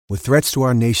With threats to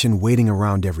our nation waiting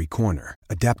around every corner,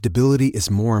 adaptability is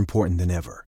more important than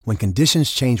ever. When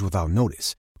conditions change without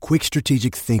notice, quick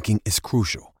strategic thinking is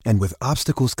crucial. And with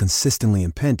obstacles consistently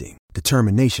impending,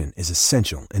 determination is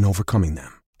essential in overcoming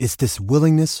them. It's this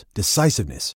willingness,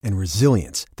 decisiveness, and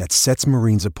resilience that sets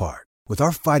Marines apart. With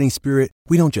our fighting spirit,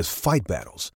 we don't just fight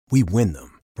battles, we win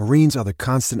them. Marines are the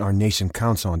constant our nation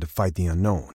counts on to fight the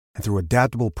unknown. And through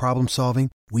adaptable problem solving,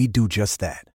 we do just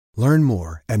that. Learn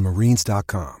more at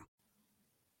marines.com.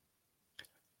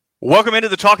 Welcome into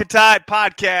the Talking Tide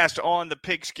podcast on the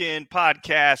Pigskin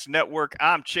Podcast Network.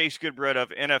 I'm Chase Goodbread of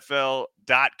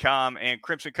NFL.com and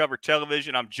Crimson Cover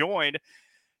Television. I'm joined,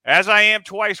 as I am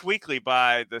twice weekly,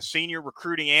 by the senior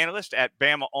recruiting analyst at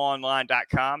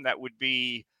BamaOnline.com. That would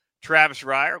be Travis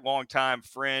Reier, longtime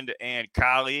friend and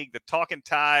colleague. The Talking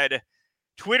Tide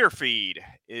Twitter feed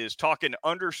is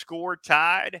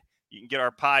talking_tide. You can get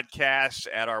our podcasts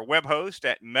at our web host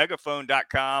at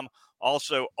megaphone.com.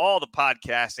 Also, all the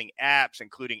podcasting apps,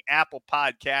 including Apple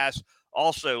Podcasts,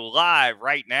 also live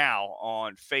right now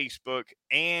on Facebook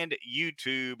and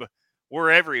YouTube. We're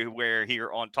everywhere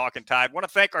here on Talking Tide. Want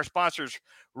to thank our sponsors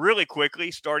really quickly,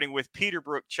 starting with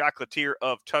Peterbrook Chocolatier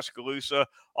of Tuscaloosa,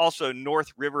 also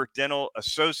North River Dental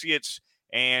Associates,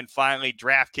 and finally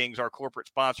DraftKings, our corporate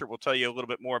sponsor. We'll tell you a little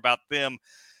bit more about them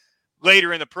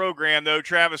later in the program, though.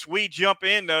 Travis, we jump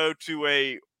in, though, to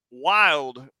a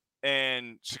wild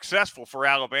and successful for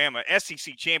Alabama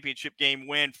SEC championship game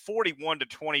win,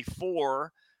 41-24,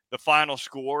 the final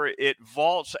score. It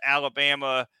vaults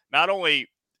Alabama not only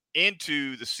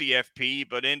into the CFP,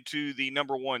 but into the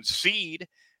number one seed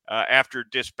after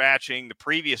dispatching the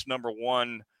previous number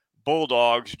one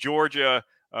Bulldogs. Georgia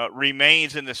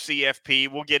remains in the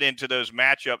CFP. We'll get into those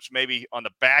matchups maybe on the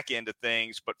back end of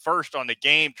things. But first on the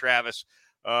game, Travis,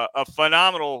 a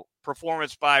phenomenal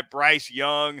performance by Bryce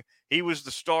Young. He was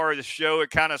the star of the show.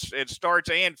 It starts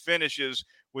and finishes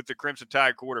with the Crimson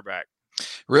Tide quarterback.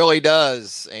 Really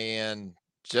does. And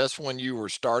just when you were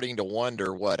starting to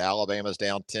wonder Alabama's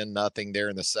down 10-0 there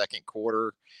in the second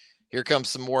quarter, here comes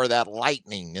some more of that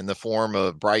lightning in the form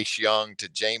of Bryce Young to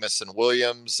Jamison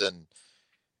Williams. And,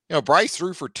 Bryce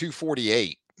threw for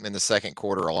 248 in the second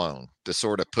quarter alone to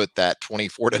sort of put that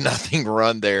 24-0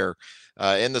 run there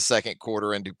in the second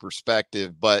quarter into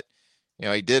perspective. But,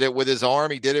 he did it with his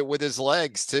arm. He did it with his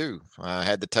legs too.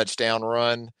 Had the touchdown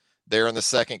run there in the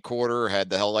second quarter, had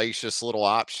the hellacious little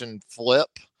option flip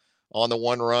on the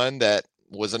one run that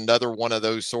was another one of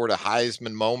those sort of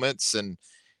Heisman moments. And,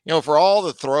 for all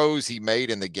the throws he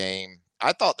made in the game,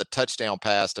 I thought the touchdown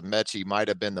pass to Mechie might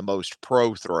have been the most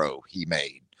pro throw he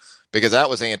made, because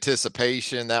that was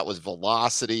anticipation, that was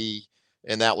velocity,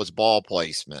 and that was ball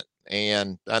placement.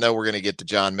 And I know we're going to get to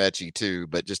John Mechie too,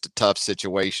 but just a tough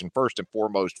situation first and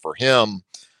foremost for him.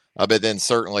 But then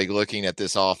certainly looking at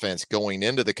this offense going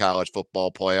into the college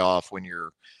football playoff when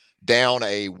you're down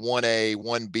a 1A,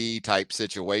 1B type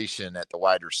situation at the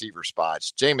wide receiver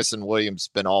spots. Jamison Williams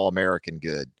been All-American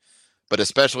good, but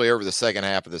especially over the second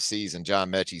half of the season,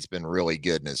 John Mechie's been really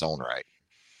good in his own right.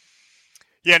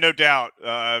 Yeah, no doubt.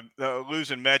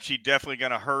 Losing Mechie definitely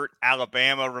going to hurt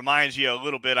Alabama. Reminds you a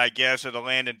little bit, I guess, of the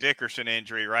Landon Dickerson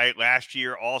injury, right? Last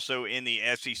year, also in the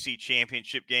SEC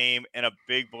championship game, and a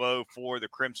big blow for the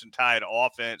Crimson Tide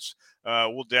offense.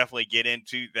 We'll definitely get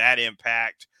into that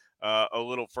impact a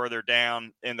little further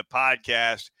down in the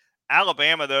podcast.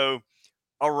 Alabama, though,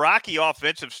 a rocky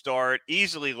offensive start,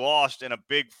 easily lost in a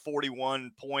big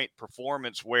 41-point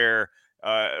performance where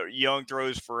Young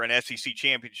throws for an SEC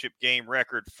championship game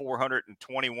record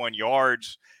 421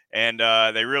 yards, and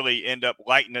they really end up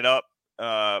lighting it up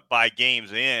by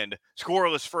game's end.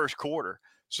 Scoreless first quarter,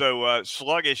 so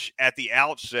sluggish at the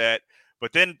outset.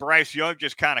 But then Bryce Young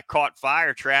just kind of caught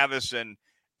fire, Travis, and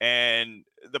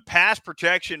the pass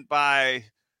protection by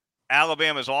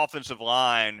Alabama's offensive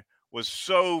line was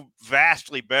so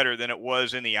vastly better than it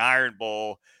was in the Iron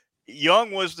Bowl.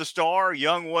 Young was the star.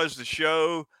 Young was the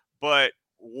show. But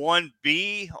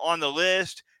 1B on the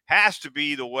list has to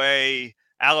be the way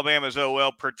Alabama's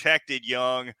OL protected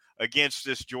Young against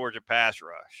this Georgia pass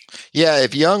rush. Yeah,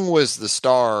 if Young was the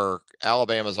star,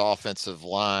 Alabama's offensive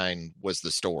line was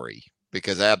the story,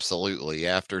 because absolutely,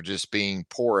 after just being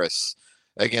porous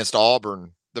against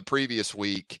Auburn the previous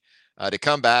week, to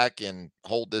come back and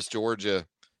hold this Georgia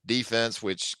defense,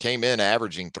 which came in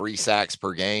averaging 3 sacks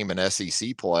per game in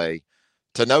SEC play,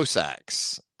 to no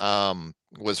sacks.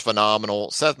 Was phenomenal.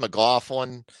 Seth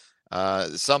McLaughlin,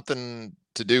 something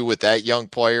to do with that young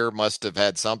player must have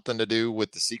had something to do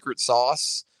with the secret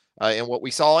sauce in what we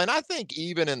saw. And I think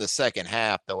even in the second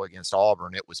half, though, against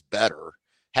Auburn, it was better.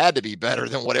 Had to be better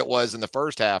than what it was in the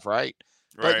first half, right?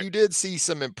 But Right. you did see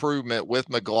some improvement with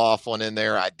McLaughlin in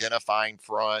there, identifying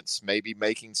fronts, maybe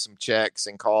making some checks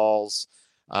and calls.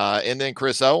 And then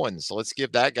Chris Owens, let's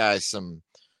give that guy some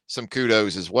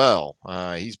kudos as well.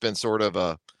 He's been sort of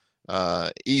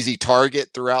a easy target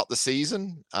throughout the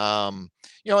season. And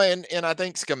I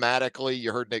think schematically,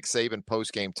 you heard Nick Saban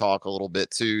post game talk a little bit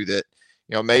too, that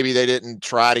maybe they didn't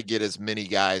try to get as many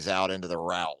guys out into the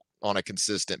route on a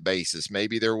consistent basis.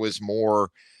 Maybe there was more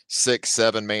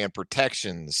 6-7 man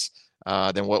protections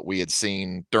than what we had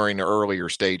seen during the earlier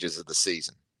stages of the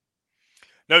season.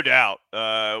 No doubt.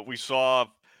 We saw,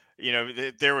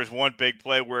 there was one big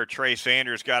play where Trey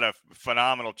Sanders got a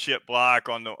phenomenal chip block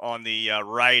on the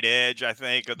right edge, I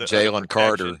think, of the Jalen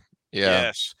Carter.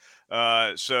 Yeah.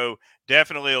 Yes. So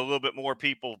definitely a little bit more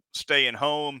people staying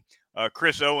home.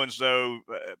 Chris Owens, though,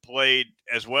 played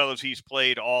as well as he's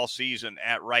played all season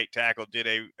at right tackle, did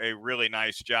a really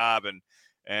nice job.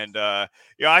 And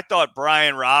I thought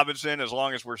Brian Robinson, as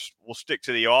long as we'll stick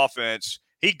to the offense,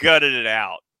 he gutted it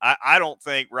out. I don't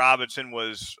think Robinson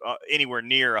was anywhere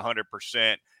near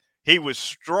 100%. He was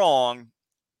strong,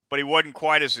 but he wasn't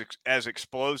quite as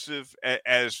explosive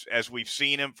as we've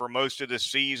seen him for most of the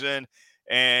season.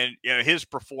 And his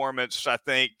performance, I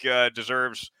think,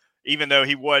 deserves. Even though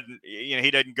he wasn't,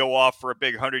 he didn't go off for a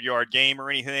big 100-yard game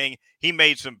or anything, he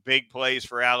made some big plays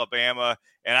for Alabama,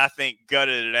 and I think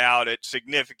gutted it out at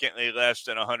significantly less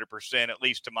than 100%, at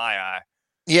least to my eye.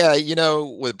 Yeah,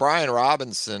 with Brian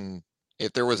Robinson,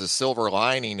 if there was a silver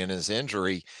lining in his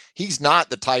injury, he's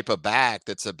not the type of back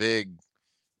that's a big,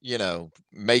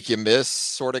 make you miss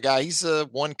sort of guy. He's a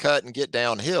one cut and get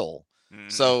downhill. Mm-hmm.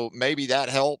 So maybe that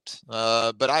helped.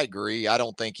 But I agree. I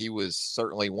don't think he was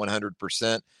certainly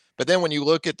 100%. But then when you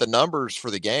look at the numbers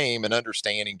for the game and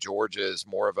understanding Georgia is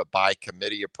more of a by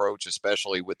committee approach,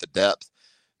 especially with the depth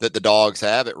that the Dogs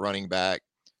have at running back,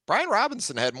 Brian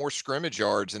Robinson had more scrimmage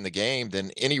yards in the game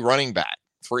than any running back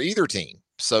for either team.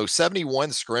 So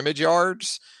 71 scrimmage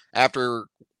yards after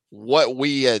what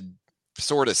we had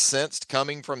sort of sensed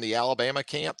coming from the Alabama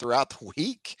camp throughout the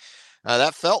week.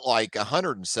 That felt like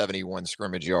 171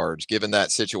 scrimmage yards given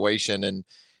that situation. And,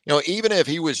 even if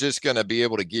he was just going to be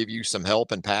able to give you some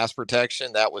help in pass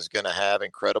protection, that was going to have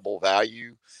incredible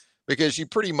value because you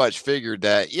pretty much figured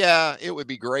that, yeah, it would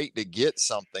be great to get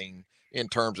something in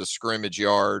terms of scrimmage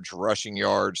yards, rushing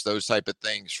yards, those type of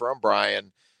things from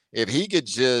Brian. If he could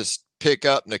just pick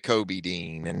up Nakobe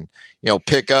Dean and,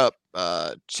 pick up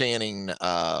Channing,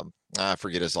 I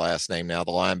forget his last name now,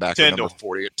 the linebacker, Tyndall. Number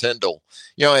 40, Tyndall.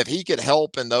 If he could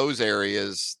help in those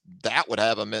areas, that would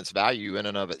have immense value in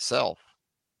and of itself.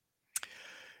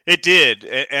 It did,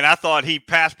 and I thought he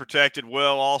pass protected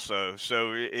well also.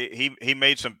 So he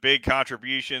made some big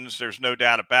contributions. There's no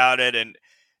doubt about it.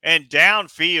 And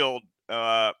downfield,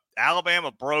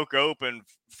 Alabama broke open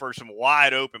for some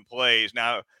wide open plays.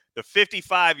 Now, the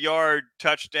 55-yard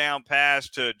touchdown pass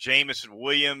to Jamison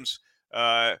Williams,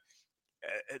 that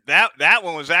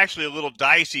one was actually a little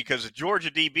dicey because the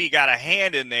Georgia DB got a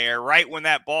hand in there right when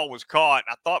that ball was caught.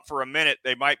 I thought for a minute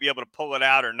they might be able to pull it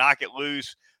out or knock it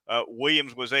loose.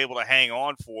 Williams was able to hang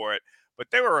on for it. But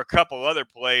there were a couple other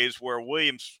plays where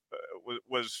Williams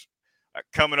was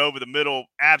coming over the middle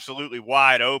absolutely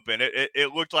wide open.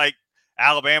 It looked like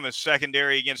Alabama's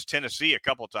secondary against Tennessee a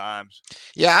couple times.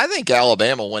 Yeah, I think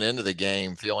Alabama went into the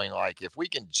game feeling like if we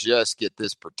can just get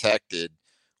this protected,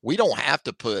 we don't have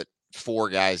to put four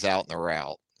guys out in the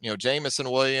route. Jamison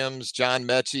Williams, John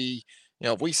Mechie,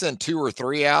 if we send two or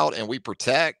three out and we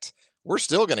protect, we're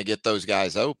still going to get those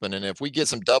guys open. And if we get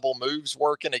some double moves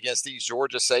working against these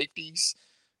Georgia safeties,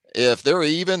 if they're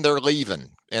even, they're leaving.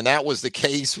 And that was the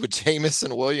case with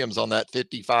Jamison Williams on that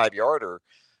 55-yarder.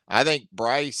 I think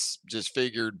Bryce just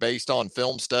figured based on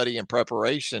film study and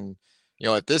preparation,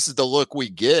 if this is the look we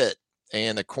get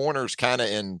and the corner's kind of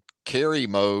in carry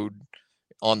mode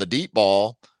on the deep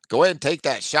ball, go ahead and take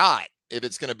that shot if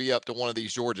it's going to be up to one of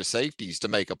these Georgia safeties to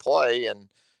make a play. And,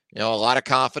 a lot of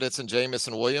confidence in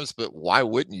Jamison Williams, but why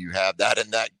wouldn't you have that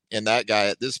in that guy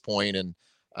at this point? And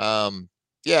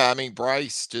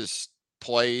Bryce just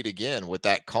played again with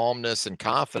that calmness and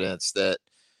confidence that,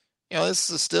 this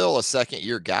is still a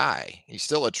second-year guy. He's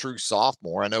still a true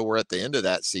sophomore. I know we're at the end of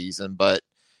that season, but,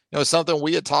 something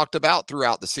we had talked about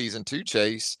throughout the season too,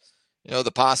 Chase,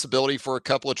 the possibility for a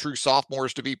couple of true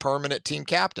sophomores to be permanent team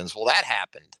captains. Well, that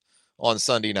happened on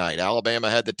Sunday night. Alabama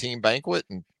had the team banquet,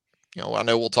 and, I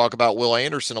know we'll talk about Will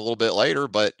Anderson a little bit later,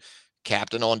 but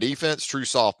captain on defense, true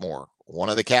sophomore. One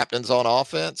of the captains on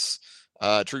offense,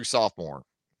 true sophomore.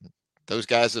 Those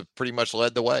guys have pretty much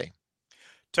led the way.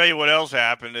 Tell you what else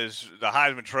happened is the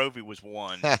Heisman Trophy was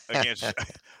won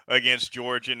against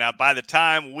Georgia. Now, by the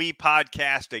time we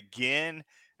podcast again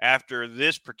after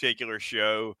this particular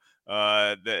show,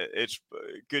 it's a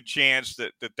good chance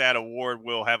that award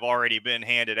will have already been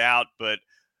handed out. But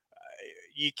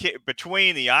you can't,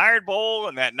 between the Iron Bowl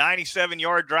and that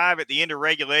 97-yard drive at the end of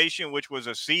regulation, which was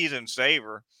a season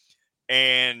saver,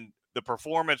 and the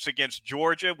performance against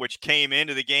Georgia, which came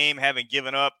into the game having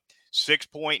given up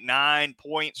 6.9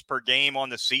 points per game on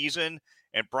the season,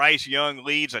 and Bryce Young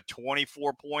leads a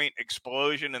 24-point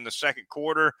explosion in the second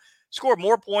quarter, scored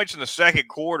more points in the second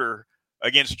quarter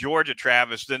against Georgia,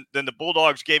 Travis, than the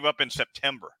Bulldogs gave up in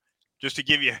September, just to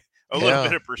give you a little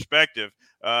bit of perspective.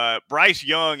 Bryce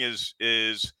Young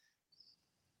is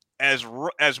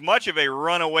as much of a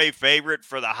runaway favorite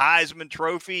for the Heisman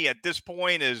Trophy at this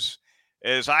point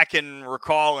as I can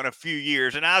recall in a few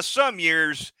years. And now some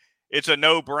years it's a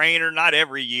no-brainer, not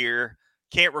every year.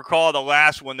 Can't recall the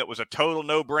last one that was a total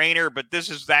no-brainer, but this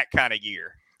is that kind of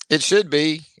year. It should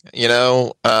be.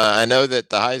 I know that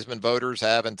the Heisman voters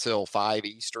have until 5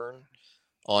 Eastern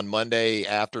on Monday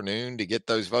afternoon to get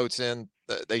those votes in.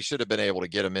 They should have been able to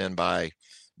get them in by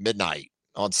midnight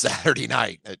on Saturday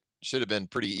night. It should have been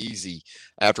pretty easy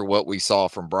after what we saw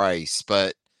from Bryce.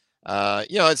 But,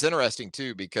 it's interesting,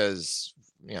 too, because,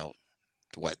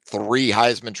 3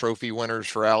 Heisman Trophy winners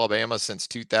for Alabama since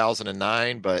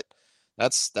 2009, but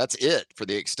that's it for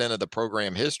the extent of the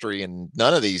program history, and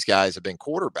none of these guys have been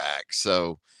quarterbacks.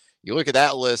 So you look at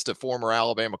that list of former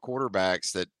Alabama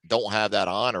quarterbacks that don't have that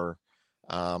honor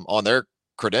on their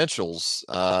credentials,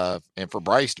 and for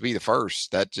Bryce to be the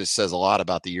first, that just says a lot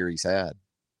about the year he's had.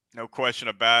 No question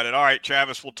about it. All right,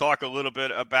 Travis, we'll talk a little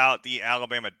bit about the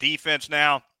Alabama defense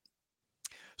now.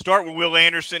 Start with Will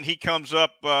Anderson. He comes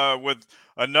up with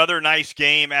another nice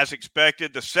game as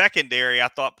expected. The secondary, I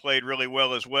thought, played really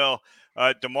well as well.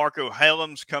 DeMarco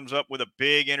Hellams comes up with a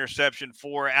big interception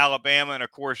for Alabama. And, of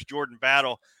course, Jordan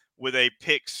Battle with a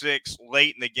pick six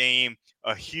late in the game,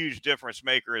 a huge difference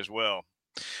maker as well.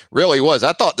 Really was.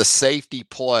 I thought the safety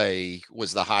play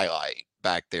was the highlight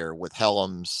back there with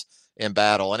Hellams and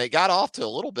Battle. And it got off to a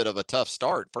little bit of a tough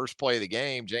start. First play of the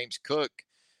game, James Cook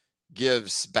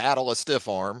gives Battle a stiff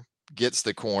arm, gets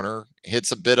the corner,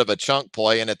 hits a bit of a chunk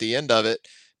play, and at the end of it,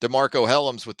 DeMarco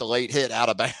Hellams with the late hit out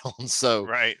of bounds. So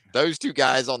Those two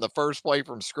guys on the first play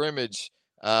from scrimmage,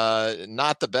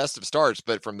 not the best of starts,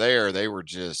 but from there, they were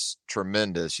just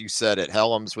tremendous. You said it,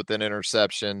 Hellams with an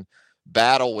interception,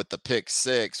 Battle with the pick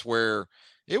six, where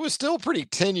it was still pretty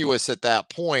tenuous at that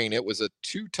point. It was a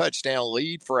 2-touchdown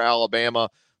lead for Alabama,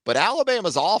 but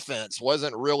Alabama's offense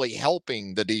wasn't really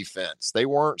helping the defense. They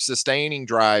weren't sustaining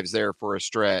drives there for a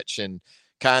stretch and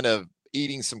kind of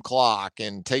eating some clock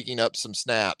and taking up some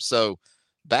snaps. So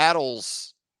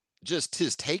Battle's, just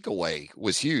his takeaway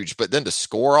was huge, but then to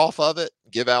score off of it,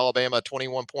 give Alabama a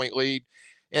 21-point lead.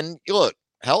 And look,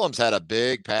 Hellams had a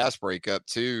big pass breakup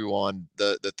too on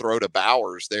the throw to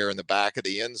Bowers there in the back of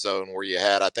the end zone, where you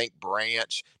had, I think,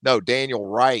 Daniel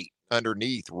Wright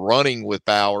underneath running with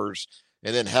Bowers.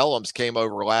 And then Hellams came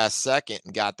over last second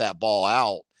and got that ball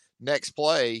out. Next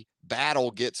play,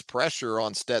 Battle gets pressure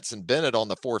on Stetson Bennett on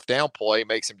the 4th down play,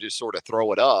 makes him just sort of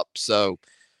throw it up. So,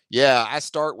 yeah, I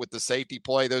start with the safety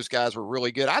play. Those guys were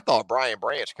really good. I thought Brian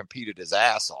Branch competed his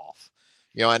ass off.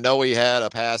 I know he had a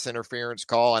pass interference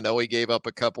call. I know he gave up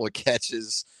a couple of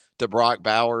catches to Brock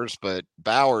Bowers, but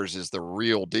Bowers is the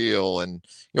real deal. And,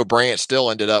 Branch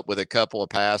still ended up with a couple of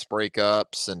pass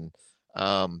breakups. And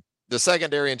the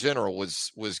secondary in general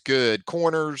was good.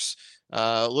 Corners,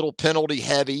 a little penalty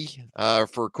heavy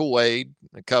for Kool-Aid,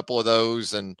 a couple of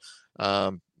those. And,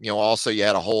 also you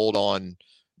had a hold on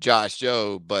Josh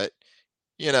Jobe. But,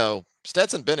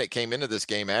 Stetson Bennett came into this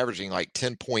game averaging like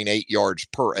 10.8 yards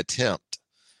per attempt.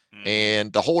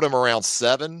 And to hold him around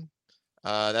 7,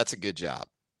 that's a good job.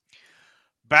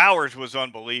 Bowers was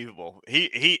unbelievable.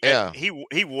 He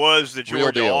was the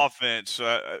Georgia offense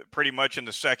pretty much in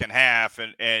the second half,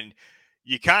 and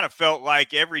you kind of felt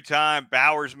like every time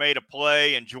Bowers made a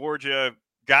play and Georgia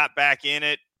got back in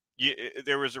it,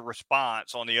 there was a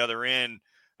response on the other end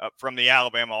from the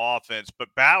Alabama offense. But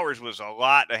Bowers was a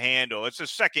lot to handle. It's the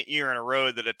second year in a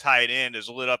row that a tight end has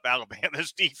lit up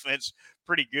Alabama's defense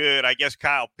pretty good. I guess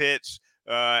Kyle Pitts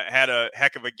had a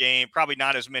heck of a game, probably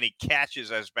not as many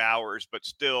catches as Bowers, but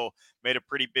still made a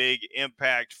pretty big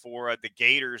impact for the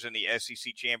Gators in the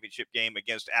SEC championship game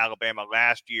against Alabama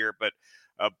last year. But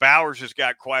Bowers has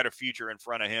got quite a future in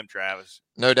front of him, Travis.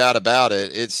 No doubt about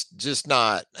it. It's just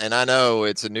not, and I know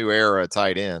it's a new era of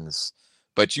tight ends,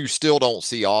 but you still don't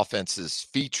see offenses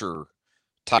feature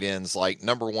tight ends like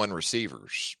number one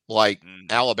receivers, like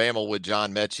Alabama with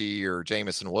John Mechie or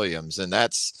Jameson Williams. And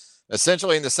that's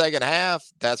essentially in the second half,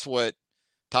 that's what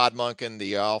Todd Monken,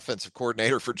 the offensive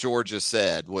coordinator for Georgia,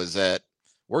 said, was that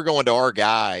we're going to our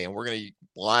guy and we're going to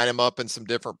line him up in some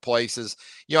different places.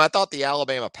 I thought the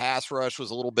Alabama pass rush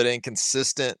was a little bit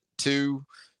inconsistent too.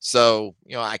 So,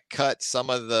 I cut some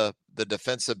of the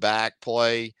defensive back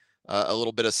play, a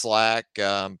little bit of slack.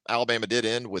 Alabama did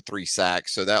end with 3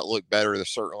 sacks, so that looked better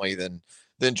certainly than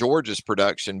Georgia's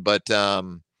production. But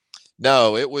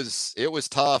no, it was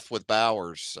tough with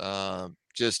Bowers.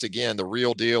 Just again, the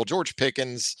real deal. George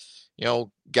Pickens,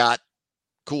 got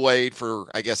Kool-Aid for,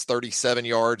 I guess, 37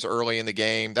 yards early in the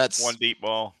game. That's one deep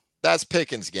ball. That's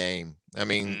Pickens' game. I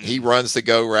mean, he runs the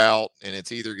go route, and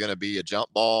it's either going to be a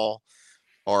jump ball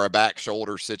or a back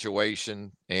shoulder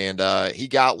situation. And he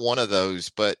got one of those.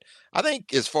 But I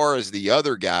think as far as the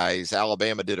other guys,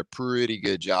 Alabama did a pretty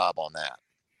good job on that.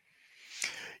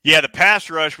 Yeah, the pass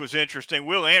rush was interesting.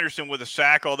 Will Anderson with a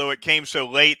sack, although it came so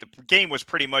late, the game was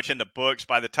pretty much in the books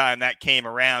by the time that came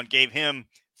around. Gave him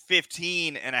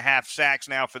 15 and a half sacks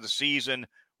now for the season.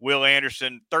 Will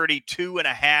Anderson, 32 and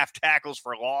a half tackles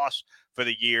for loss for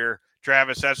the year.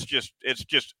 Travis, it's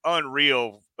just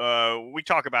unreal. We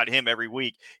talk about him every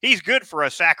week. He's good for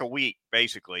a sack a week,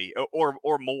 basically,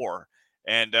 or more.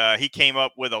 And he came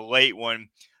up with a late one.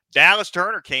 Dallas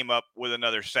Turner came up with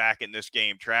another sack in this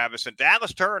game, Travis. And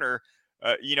Dallas Turner,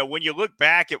 when you look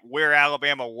back at where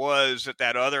Alabama was at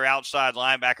that other outside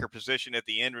linebacker position at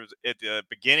the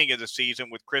beginning of the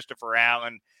season with Christopher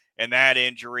Allen and that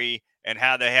injury, and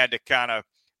how they had to kind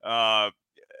of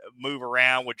move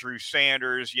around with Drew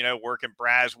Sanders, working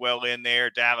Braswell in there,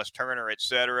 Dallas Turner,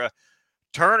 etc.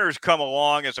 Turner's come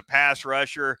along as a pass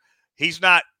rusher. He's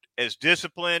not as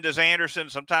disciplined as Anderson.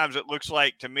 Sometimes it looks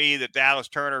like to me that Dallas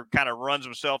Turner kind of runs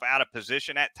himself out of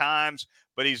position at times,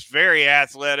 but he's very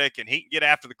athletic and he can get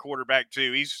after the quarterback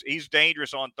too. He's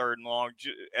dangerous on third and long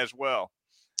as well.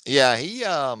 Yeah, he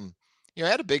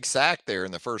had a big sack there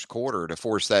in the first quarter to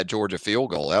force that Georgia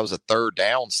field goal. That was a third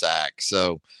down sack.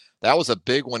 So that was a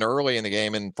big one early in the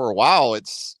game. And for a while,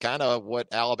 it's kind of what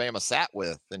Alabama sat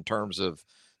with in terms of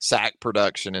sack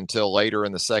production until later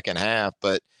in the second half.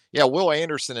 But yeah, Will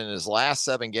Anderson in his last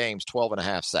 7 games, 12 and a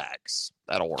half sacks.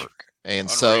 That'll work. And Unreal.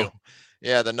 So,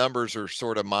 yeah, the numbers are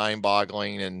sort of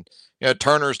mind-boggling. And,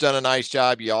 Turner's done a nice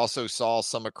job. You also saw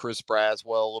some of Chris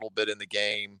Braswell a little bit in the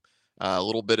game, a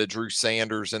little bit of Drew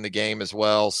Sanders in the game as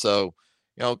well. So,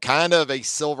 kind of a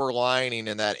silver lining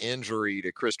in that injury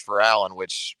to Christopher Allen,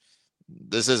 which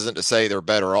this isn't to say they're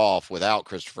better off without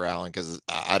Christopher Allen, because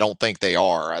I don't think they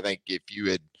are. I think if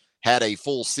you had a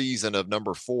full season of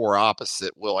number 4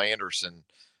 opposite Will Anderson,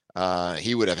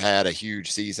 he would have had a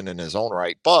huge season in his own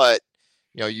right. But,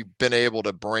 you've been able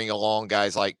to bring along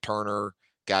guys like Turner,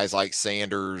 guys like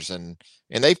Sanders, and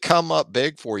they've come up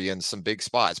big for you in some big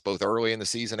spots, both early in the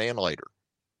season and later.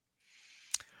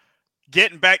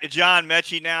 Getting back to John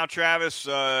Mechie now, Travis,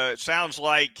 it sounds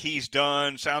like he's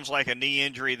done. Sounds like a knee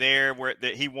injury there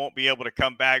that he won't be able to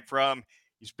come back from.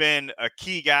 He's been a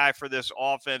key guy for this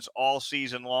offense all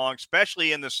season long,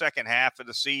 especially in the second half of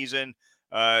the season.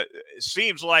 It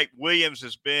seems like Williams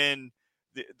has been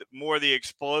more the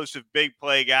explosive big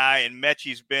play guy, and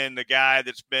Mechie's been the guy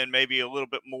that's been maybe a little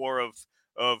bit more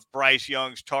of Bryce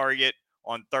Young's target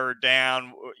on third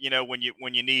down, when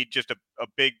you need just a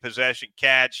big possession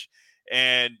catch.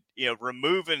 And,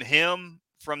 removing him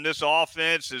from this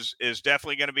offense is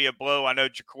definitely going to be a blow. I know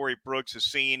Ja'Corey Brooks has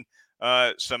seen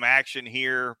some action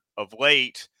here of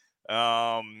late,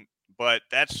 but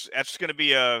that's going to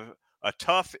be a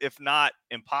tough, if not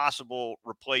impossible,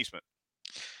 replacement.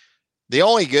 The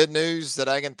only good news that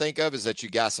I can think of is that you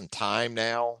got some time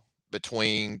now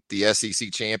between the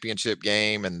SEC championship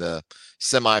game and the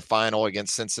semifinal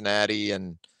against Cincinnati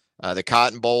and the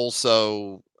Cotton Bowl.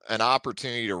 So an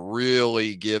opportunity to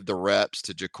really give the reps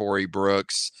to Ja'Corey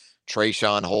Brooks,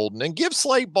 Trayshawn Holden, and give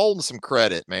Slade Bolden some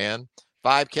credit, man.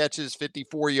 5 catches,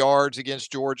 54 yards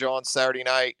against Georgia on Saturday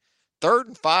night. 3rd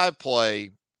and 5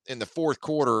 play in the fourth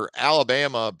quarter,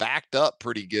 Alabama backed up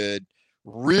pretty good,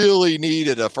 really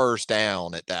needed a first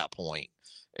down at that point.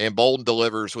 And Bolden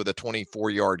delivers with a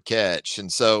 24-yard catch.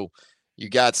 And so you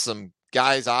got some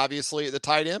guys, obviously, at the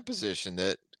tight end position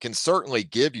that can certainly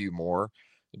give you more.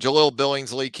 Jalil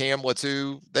Billingsley, Cam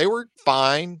Latu, they were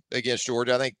fine against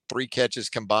Georgia. I think 3 catches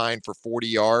combined for 40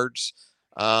 yards.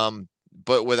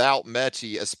 But without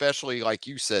Mechie, especially like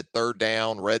you said, third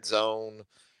down, red zone,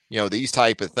 these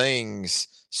type of things,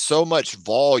 so much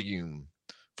volume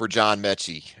for John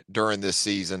Mechie during this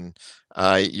season.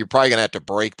 You're probably going to have to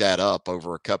break that up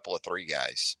over a couple of 3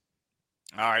 guys.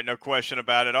 All right, no question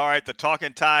about it. All right, the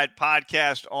Talking Tide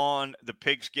podcast on the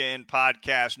Pigskin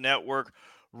Podcast Network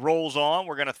rolls on.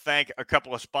 We're going to thank a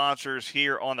couple of sponsors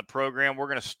here on the program. We're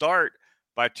going to start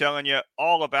by telling you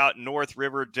all about North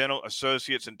River Dental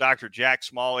Associates and Dr. Jack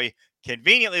Smalley,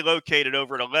 conveniently located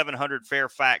over at 1100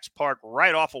 Fairfax Park,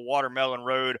 right off of Watermelon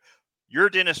Road. Your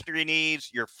dentistry needs,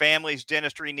 your family's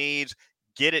dentistry needs,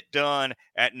 get it done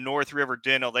at North River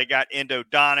Dental. They got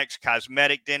endodontics,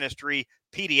 cosmetic dentistry,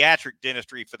 pediatric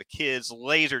dentistry for the kids,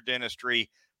 laser dentistry,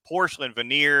 porcelain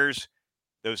veneers,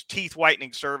 those teeth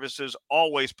whitening services,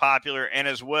 always popular, and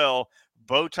as well,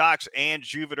 Botox and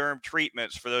Juvederm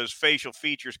treatments for those facial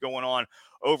features going on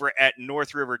over at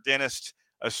North River Dentist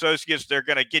Associates. They're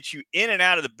going to get you in and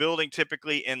out of the building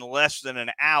typically in less than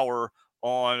an hour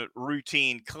on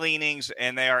routine cleanings,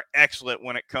 and they are excellent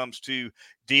when it comes to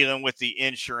dealing with the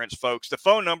insurance folks. The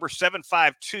phone number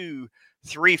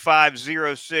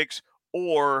 752-3506,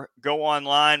 or go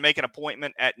online, make an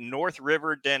appointment at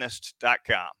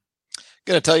northriverdentist.com.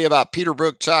 Going to tell you about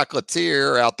Peterbrook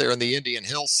Chocolatier out there in the Indian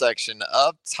Hills section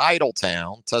of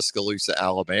Titletown, Tuscaloosa,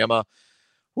 Alabama.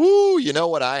 Woo, you know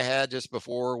what I had just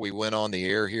before we went on the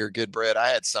air here, Good Bread? I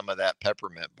had some of that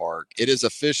peppermint bark. It is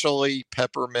officially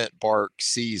peppermint bark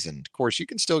season. Of course, you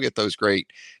can still get those great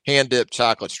hand-dipped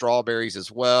chocolate strawberries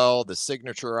as well, the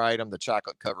signature item, the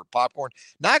chocolate-covered popcorn.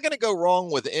 Not going to go wrong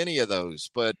with any of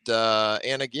those, but,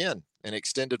 and again, an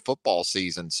extended football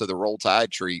season, so the Roll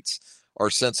Tide treats are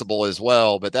sensible as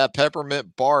well. But that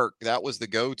peppermint bark, that was the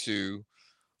go-to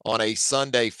on a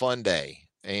Sunday fun day.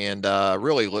 And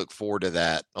really look forward to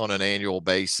that on an annual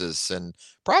basis. And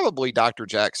probably Dr.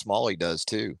 Jack Smalley does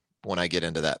too when I get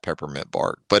into that peppermint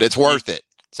bark. But it's worth it.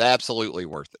 It's absolutely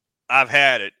worth it. I've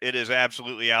had it. It is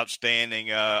absolutely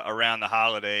outstanding around the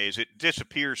holidays. It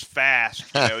disappears fast.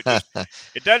 You know,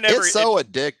 it doesn't ever. It's so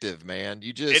addictive, man.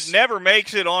 It never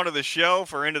makes it onto the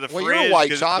shelf or into the fridge. Well, you're a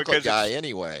white chocolate guy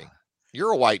anyway.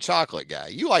 You're a white chocolate guy.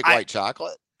 You like white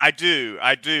chocolate? I do.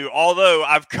 Although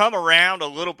I've come around a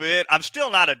little bit. I'm still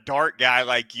not a dark guy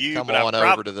like you. Come on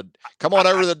over to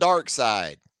the dark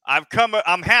side. I'm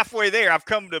halfway there. I've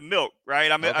come to milk,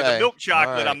 right? I'm the milk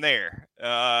chocolate. Right. I'm there.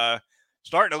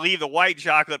 Starting to leave the white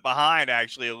chocolate behind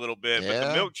actually a little bit, but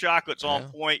the milk chocolate's on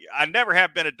point. I never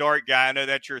have been a dark guy. I know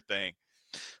that's your thing.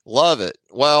 Love it.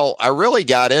 Well, I really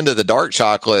got into the dark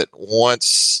chocolate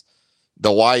once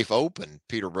the wife opened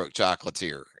Peterbrook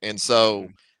Chocolatier. And so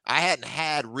I hadn't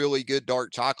had really good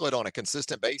dark chocolate on a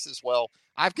consistent basis. Well,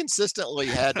 I've consistently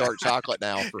had dark chocolate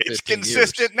now for 15 years. It's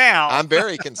consistent now. I'm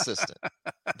very consistent,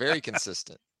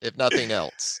 if nothing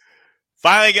else.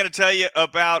 Finally, going to tell you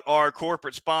about our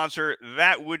corporate sponsor.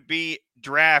 That would be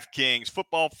DraftKings.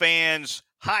 Football fans,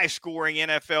 high-scoring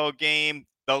NFL game.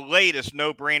 The latest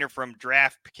no-brainer from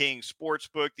DraftKings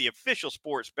Sportsbook, the official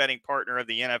sports betting partner of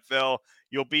the NFL.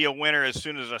 You'll be a winner as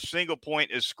soon as a single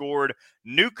point is scored.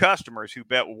 New customers who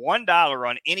bet $1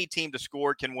 on any team to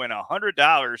score can win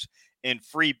 $100 in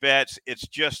free bets. It's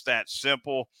just that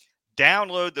simple.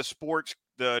 Download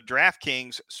the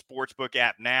DraftKings Sportsbook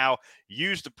app now.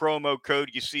 Use the promo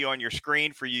code you see on your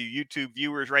screen for you YouTube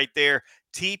viewers right there.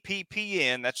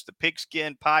 TPPN, that's the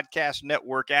Pigskin Podcast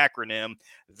Network acronym.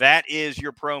 That is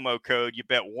your promo code. You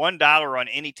bet $1 on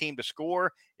any team to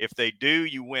score. If they do,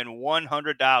 you win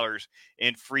 $100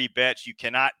 in free bets. You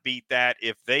cannot beat that.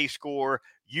 If they score,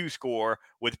 you score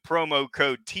with promo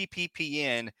code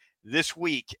TPPN this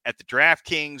week at the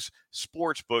DraftKings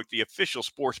Sportsbook, the official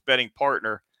sports betting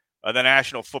partner of the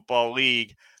National Football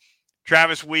League.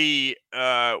 Travis,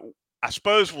 I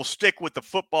suppose we'll stick with the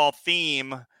football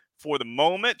theme for the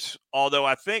moment, although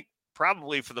I think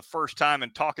probably for the first time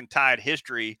in Talking Tide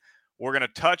history, we're going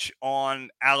to touch on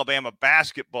Alabama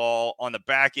basketball on the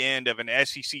back end of an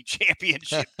SEC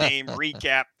championship game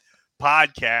recap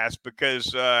podcast,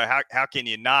 because how can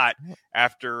you not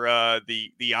after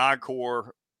the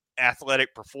encore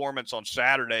athletic performance on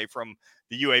Saturday from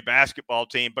the UA basketball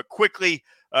team. But quickly,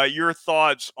 your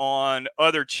thoughts on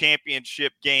other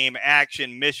championship game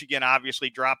action. Michigan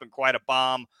obviously dropping quite a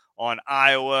bomb on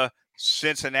Iowa.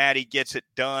 Cincinnati gets it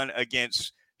done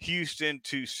against Houston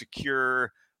to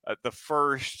secure the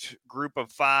first group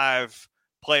of 5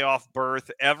 playoff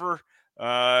berth ever.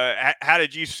 How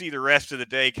did you see the rest of the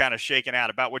day kind of shaking out?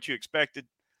 About what you expected?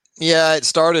 Yeah, it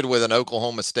started with an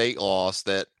Oklahoma State loss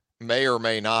that may or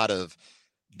may not have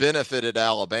benefited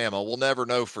Alabama. We'll never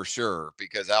know for sure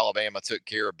because Alabama took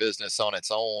care of business on its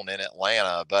own in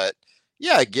Atlanta. But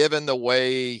yeah, given the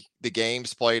way the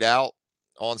games played out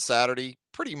on Saturday,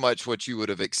 pretty much what you would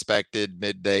have expected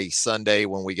midday Sunday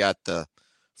when we got the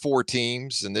 4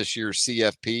 teams in this year's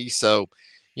CFP. So,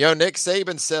 Nick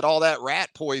Saban said all that rat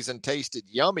poison tasted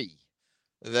yummy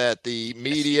that the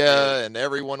media and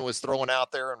everyone was throwing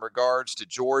out there in regards to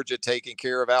Georgia taking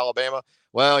care of Alabama.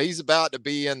 Well, he's about to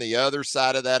be in the other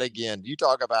side of that again. You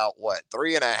talk about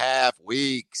 3.5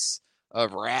 weeks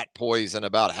of rat poison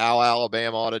about how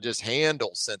Alabama ought to just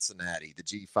handle Cincinnati, the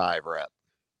G5 rep.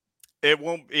 It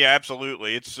won't. Yeah,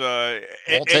 absolutely. It's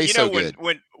won't taste so good.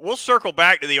 When we'll circle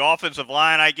back to the offensive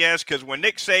line, I guess, because when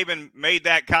Nick Saban made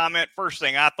that comment, first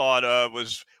thing I thought of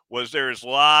was there's a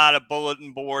lot of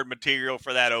bulletin board material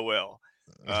for that OL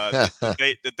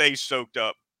that they soaked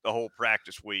up the whole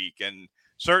practice week, and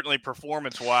certainly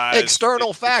performance-wise.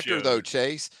 External factor, though,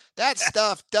 Chase. That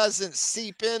stuff doesn't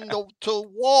seep into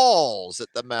walls at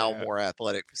the Malmore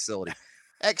Athletic Facility.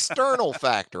 External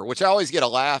factor, which I always get a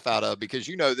laugh out of because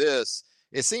this.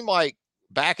 It seemed like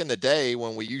back in the day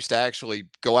when we used to actually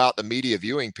go out the media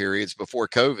viewing periods before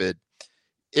COVID,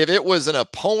 if it was an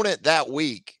opponent that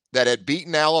week that had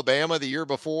beaten Alabama the year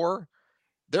before,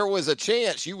 there was a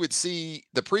chance you would see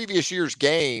the previous year's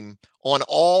game on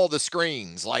all the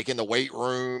screens, like in the weight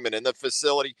room and in the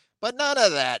facility. But none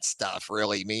of that stuff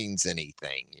really means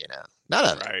anything, None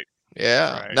of it.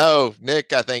 Yeah. Right. No,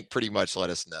 Nick, I think pretty much let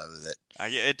us know that.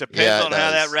 It depends on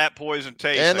how that rat poison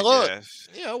tastes. And look,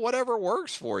 whatever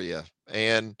works for you.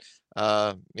 And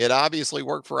it obviously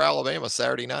worked for Alabama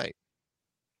Saturday night.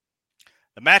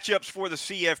 The matchups for the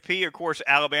CFP, of course,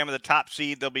 Alabama, the top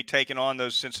seed, they'll be taking on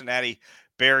those Cincinnati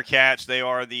Bearcats. They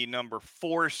are the number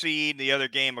 4 seed. The other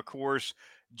game, of course,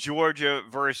 Georgia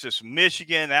versus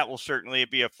Michigan. That will certainly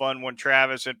be a fun one,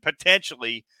 Travis, and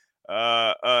potentially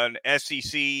an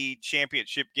SEC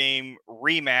championship game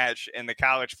rematch in the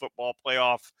college football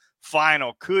playoff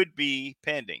final could be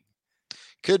pending.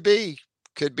 Could be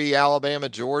Alabama,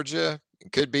 Georgia.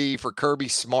 Could be for Kirby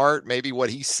Smart. Maybe what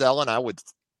he's selling, I would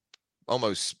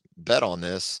almost bet on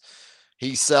this.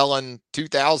 He's selling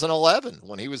 2011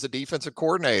 when he was a defensive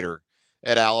coordinator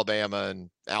at Alabama, and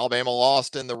Alabama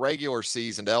lost in the regular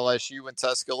season to LSU and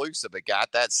Tuscaloosa, but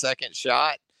got that second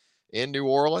shot in New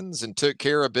Orleans and took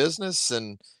care of business.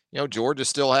 And, Georgia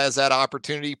still has that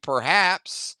opportunity.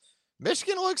 Perhaps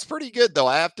Michigan looks pretty good though.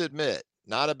 I have to admit,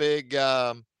 not a big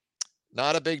Jim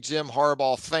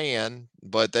Harbaugh fan,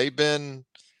 but they've been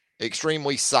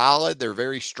extremely solid. They're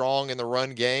very strong in the run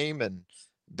game and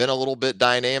been a little bit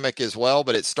dynamic as well,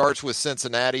 but it starts with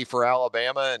Cincinnati for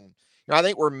Alabama. And I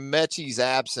think where Mechie's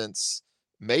absence,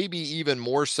 maybe even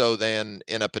more so than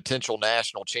in a potential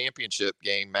national championship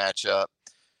game matchup,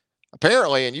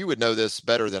 apparently, and you would know this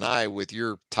better than I with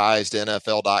your ties to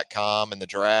NFL.com and the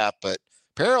draft, but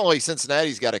apparently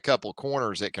Cincinnati's got a couple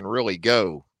corners that can really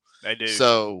go. They do.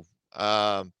 So,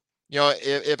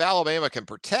 if Alabama can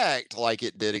protect like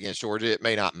it did against Georgia, it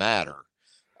may not matter.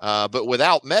 But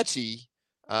without Mechie,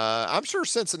 I'm sure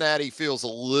Cincinnati feels a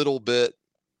little bit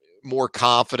more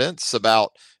confidence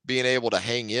about being able to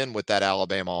hang in with that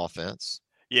Alabama offense.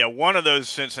 Yeah, one of those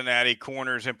Cincinnati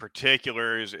corners in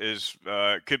particular is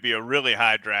could be a really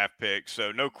high draft pick.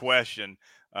 So no question,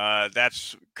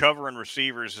 that's covering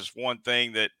receivers is one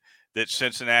thing that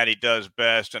Cincinnati does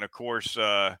best. And of course,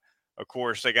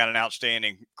 they got an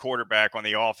outstanding quarterback on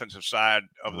the offensive side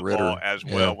of the ball as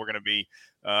well. Yeah. We're going to be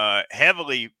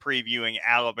heavily previewing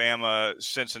Alabama,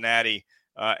 Cincinnati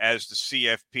as the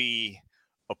CFP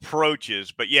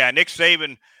approaches. But yeah, Nick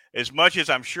Saban, as much as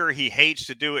I'm sure he hates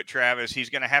to do it, Travis, he's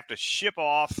going to have to ship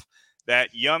off that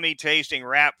yummy tasting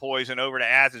rat poison over to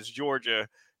Athens, Georgia,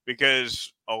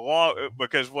 because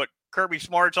what Kirby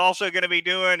Smart's also going to be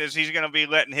doing is he's going to be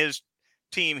letting his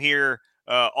team hear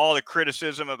all the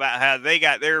criticism about how they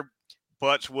got their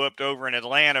butts whooped over in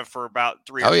Atlanta for about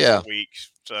 3 or 4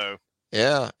 weeks. So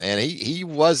yeah, and he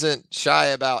wasn't shy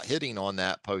about hitting on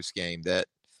that post game that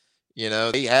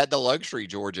he had the luxury,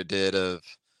 Georgia did, of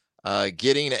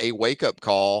getting a wake-up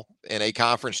call in a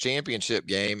conference championship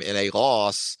game in a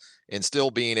loss and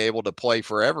still being able to play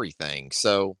for everything.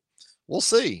 So we'll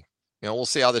see. We'll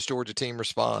see how this Georgia team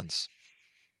responds.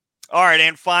 All right,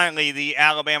 and finally, the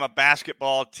Alabama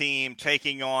basketball team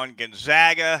taking on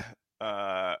Gonzaga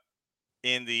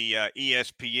in the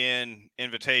ESPN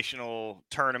Invitational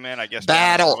Tournament, I guess.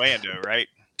 Battle. Orlando, right?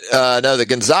 No, the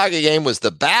Gonzaga game was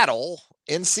the battle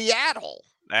in Seattle.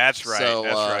 That's right. So,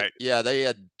 that's right. Yeah, they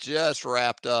had just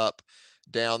wrapped up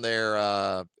down there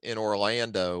in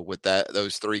Orlando with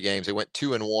those 3 games. They went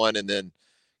 2-1 and then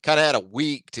kind of had a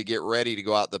week to get ready to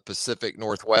go out the Pacific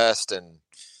Northwest. And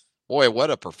boy,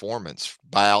 what a performance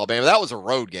by Alabama. That was a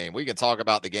road game. We can talk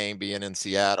about the game being in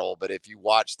Seattle, but if you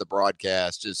watch the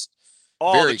broadcast, just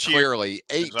very clearly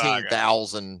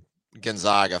 18,000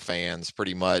 Gonzaga fans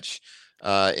pretty much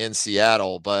in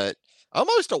Seattle, but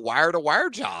almost a wire-to-wire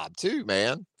job too,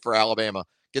 man, for Alabama.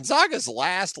 Gonzaga's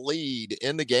last lead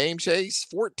in the game, Chase,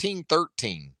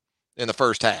 14-13 in the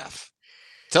first half.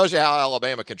 Tells you how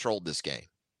Alabama controlled this game.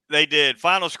 They did.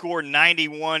 Final score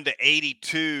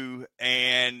 91-82.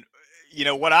 And,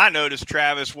 what I noticed,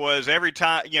 Travis, was every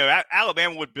time,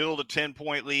 Alabama would build a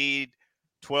 10-point lead,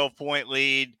 12-point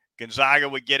lead. Gonzaga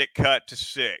would get it cut to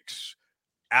 6.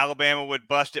 Alabama would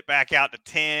bust it back out to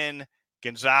 10.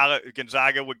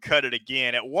 Gonzaga would cut it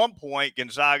again. At one point,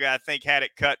 Gonzaga, I think, had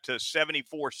it cut to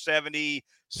 74-70,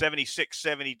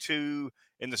 76-72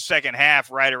 in the second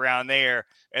half, right around there.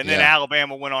 And then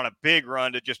Alabama went on a big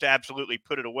run to just absolutely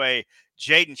put it away.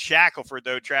 Jaden Shackelford,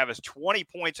 though, Travis, 20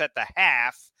 points at the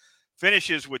half,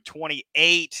 finishes with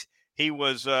 28. He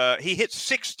hit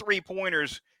 6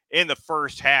 3-pointers in the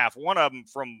first half, one of them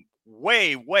from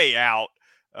way, way out.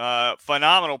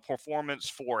 Phenomenal performance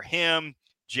for him.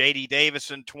 J.D.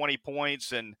 Davison, 20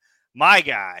 points. And my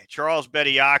guy, Charles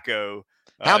Bediako.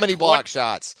 How many block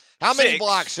shots? How many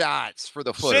block shots for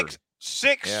the footer?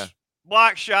 Six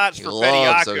block shots for Bediako.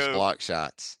 Loves those block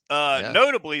shots.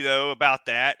 Notably, though, about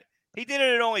that, he did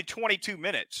it in only 22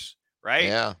 minutes, right?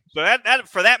 Yeah. So that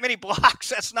for that many blocks,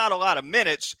 that's not a lot of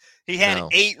minutes. He had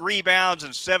 8 rebounds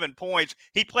and 7 points.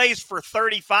 He plays for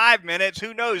 35 minutes.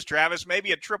 Who knows, Travis?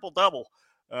 Maybe a triple-double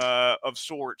of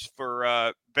sorts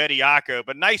for Bediako.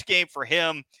 But nice game for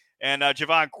him. And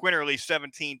Javon Quinterly,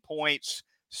 17 points,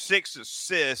 6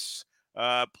 assists.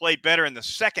 Played better in the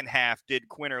second half, did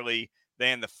Quinterly,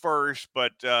 than the first,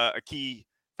 but a key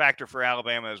factor for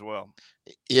Alabama as well.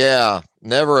 Yeah,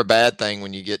 never a bad thing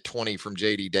when you get 20 from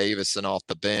J.D. Davison off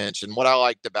the bench. And what I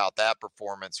liked about that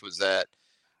performance was that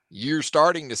you're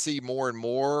starting to see more and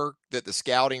more that the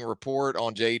scouting report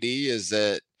on J.D. is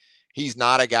that he's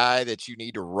not a guy that you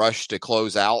need to rush to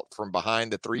close out from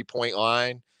behind the three-point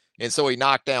line. And so he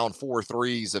knocked down 4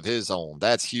 threes of his own.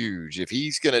 That's huge. If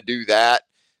he's going to do that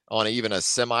on even a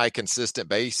semi-consistent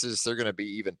basis, they're going to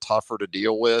be even tougher to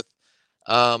deal with.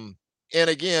 And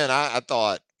again, I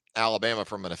thought Alabama,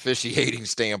 from an officiating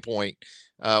standpoint,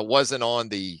 wasn't on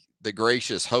the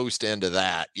gracious host end of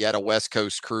that. You had a West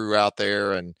Coast crew out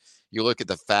there, and you look at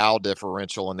the foul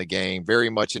differential in the game, very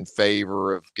much in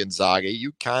favor of Gonzaga.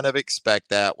 You kind of expect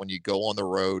that when you go on the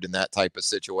road in that type of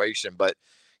situation. But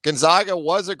Gonzaga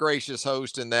was a gracious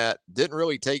host in that didn't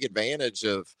really take advantage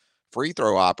of free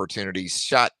throw opportunities,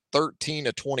 shot 13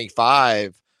 of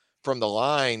 25 from the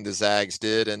line, the Zags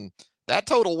did, and that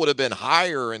total would have been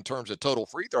higher in terms of total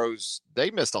free throws.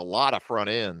 They missed a lot of front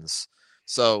ends.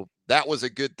 So that was a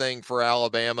good thing for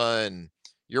Alabama, and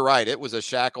you're right, it was a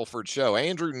Shackelford show.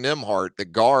 Andrew Nembhard, the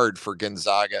guard for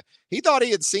Gonzaga, he thought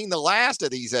he had seen the last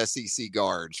of these SEC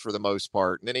guards for the most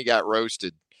part, and then he got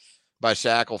roasted by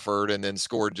Shackelford and then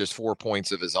scored just 4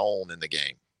 points of his own in the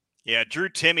game. Yeah, Drew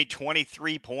Timme,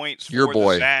 23 points for Your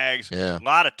boy. the Zags. Yeah. A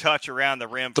lot of touch around the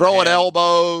rim. Throwing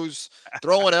elbows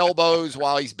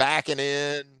while he's backing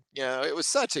in. It was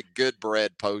such a good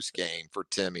bread post game for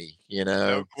Timme,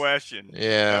 No question.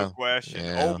 Yeah. No question.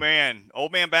 Yeah.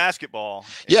 Old man basketball.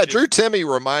 Yeah, Drew Timme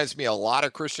reminds me a lot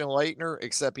of Christian Laettner,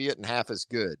 except he isn't half as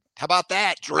good. How about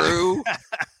that, Drew?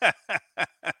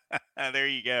 There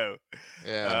you go.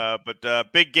 Yeah.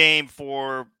 But big game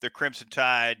for the Crimson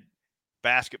Tide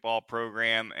basketball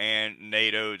program and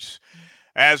Nate Oates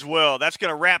as well. That's going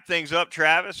to wrap things up,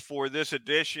 Travis, for this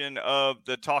edition of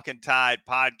the Talking Tide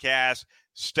podcast.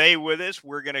 Stay with us.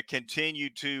 We're going to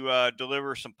continue to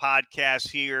deliver some podcasts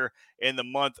here in the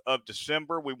month of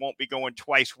December. We won't be going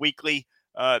twice weekly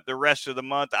the rest of the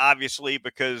month, obviously,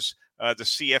 because the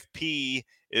CFP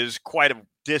is quite a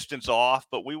distance off,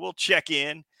 but we will check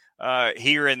in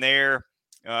here and there.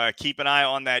 Keep an eye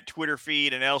on that Twitter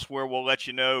feed and elsewhere. We'll let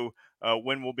you know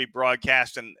when we'll be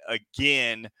broadcasting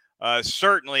again.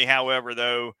 Certainly, however,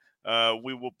 though,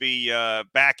 we will be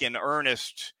back in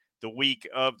earnest the week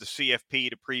of the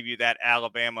CFP to preview that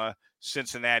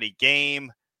Alabama-Cincinnati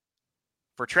game.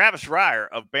 For Travis Reier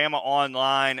of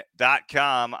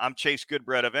BamaOnline.com, I'm Chase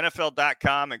Goodbread of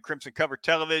NFL.com and Crimson Cover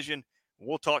Television.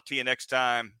 We'll talk to you next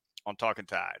time on Talking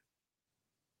Tide.